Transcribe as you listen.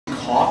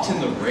caught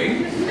in the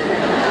ring?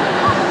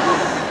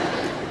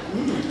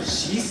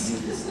 She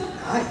seems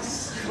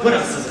nice. What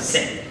else does it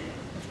say? It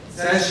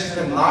says she's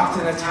been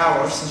locked in a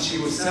tower since she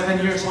was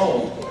 7 years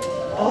old.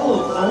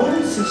 All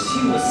alone since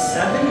she was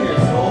 7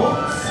 years old?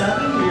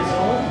 7 years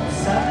old?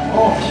 7?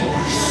 Oh, you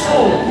are so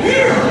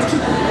weird!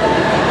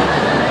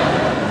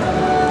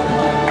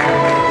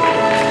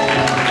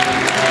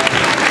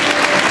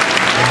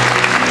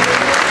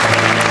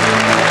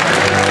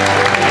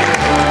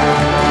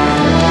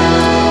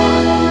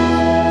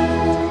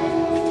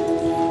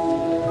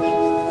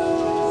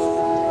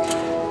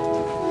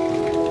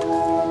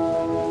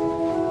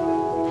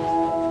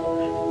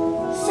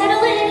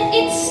 Settle in,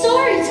 it's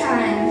story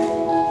time.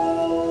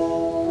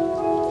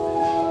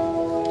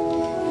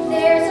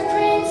 There's a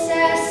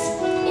princess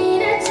in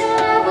a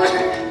tower.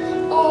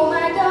 Oh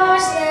my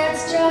gosh,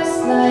 that's just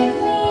like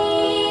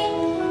me.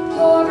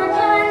 Poor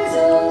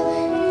Rapunzel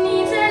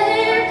needs a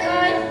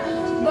haircut,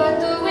 but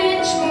the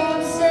witch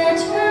won't set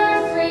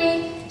her free.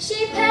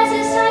 She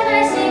passes time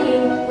by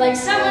singing like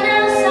someone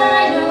else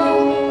I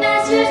know.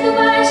 As years go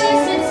by, she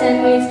sits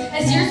and waits.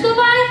 As years go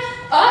by,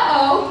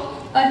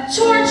 a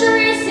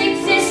torturous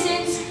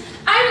existence.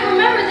 I don't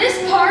remember this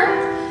part.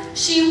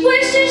 She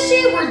wishes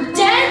she were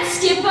dead.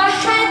 Skip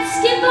ahead,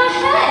 skip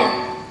ahead.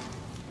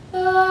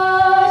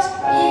 But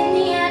in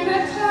the end,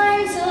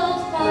 Rapunzel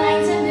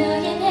finds a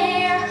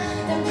millionaire.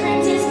 The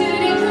prince is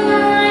good at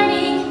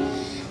climbing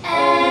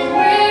and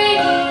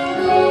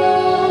braiding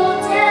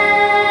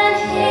golden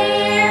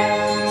hair.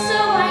 So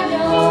I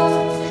know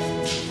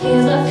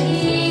he'll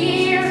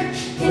appear.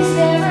 Is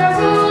there a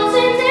rules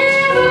and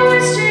there are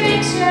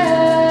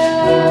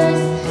restrictions?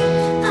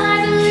 I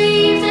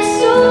believe the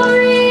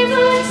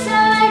storybooks I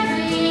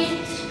read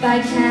by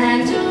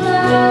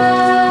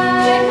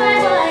candlelight, by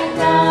white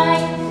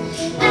light,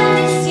 and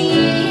the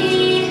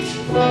sea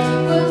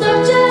will look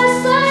just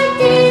like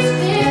these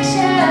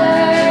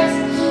pictures.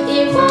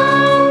 It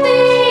won't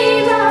be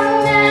long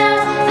now,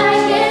 I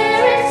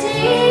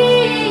guarantee.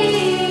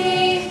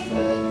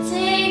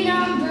 Day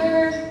number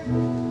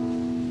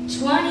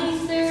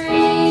 23.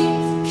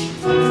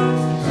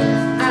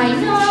 I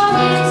know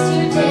it's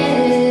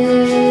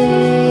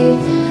today.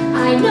 I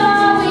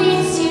know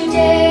it's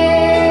today.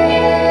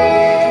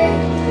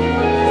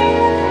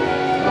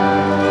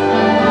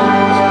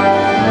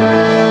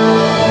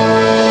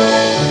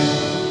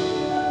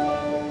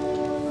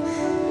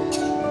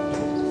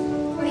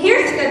 Well,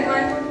 here's a good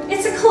one.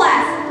 It's a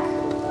classic.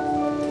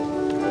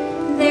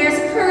 There's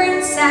a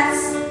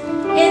princess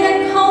in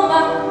a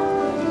coma,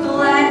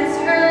 glads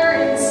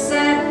her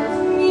instead of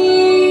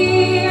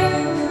me.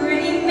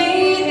 Pretty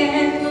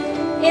maiden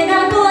in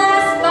a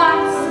glass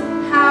box,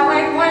 how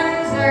I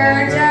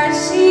wonder does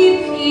she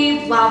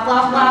pee? Blah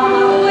blah blah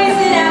blah. Whiz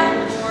it out,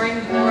 boring,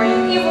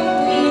 boring, evil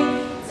queen.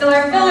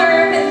 Filler,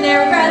 in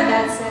their red.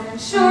 That's 7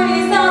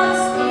 shorties on the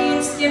speed.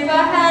 Skip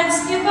ahead,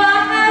 skip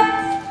ahead.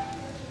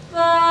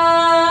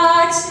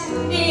 But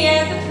in the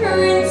end, the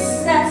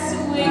princess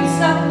wakes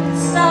up and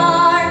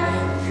star.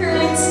 The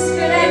prince is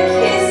good at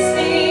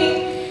kissing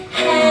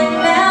and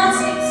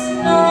melting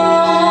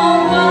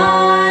Snow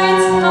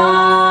White's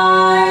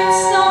heart.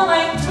 So I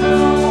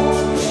know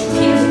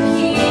he'll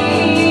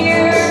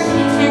appear,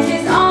 and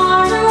his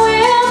armor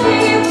will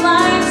be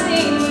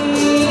blinding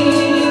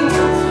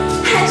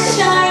and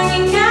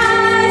shining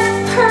as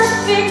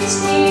perfect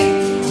teeth.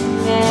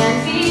 And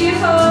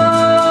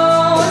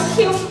behold,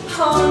 he'll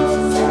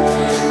pose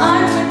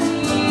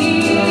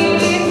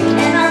underneath,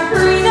 and our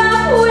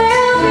prenup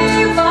will be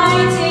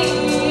binding.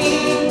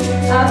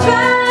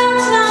 About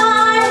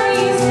time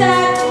we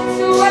set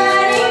the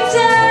wedding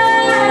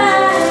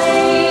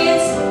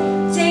date.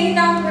 Day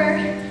number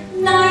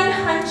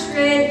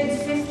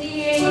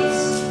 958.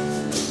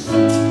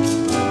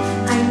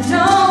 I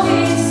know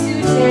it's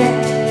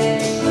today.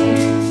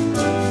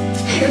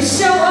 He'll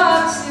show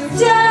up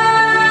today.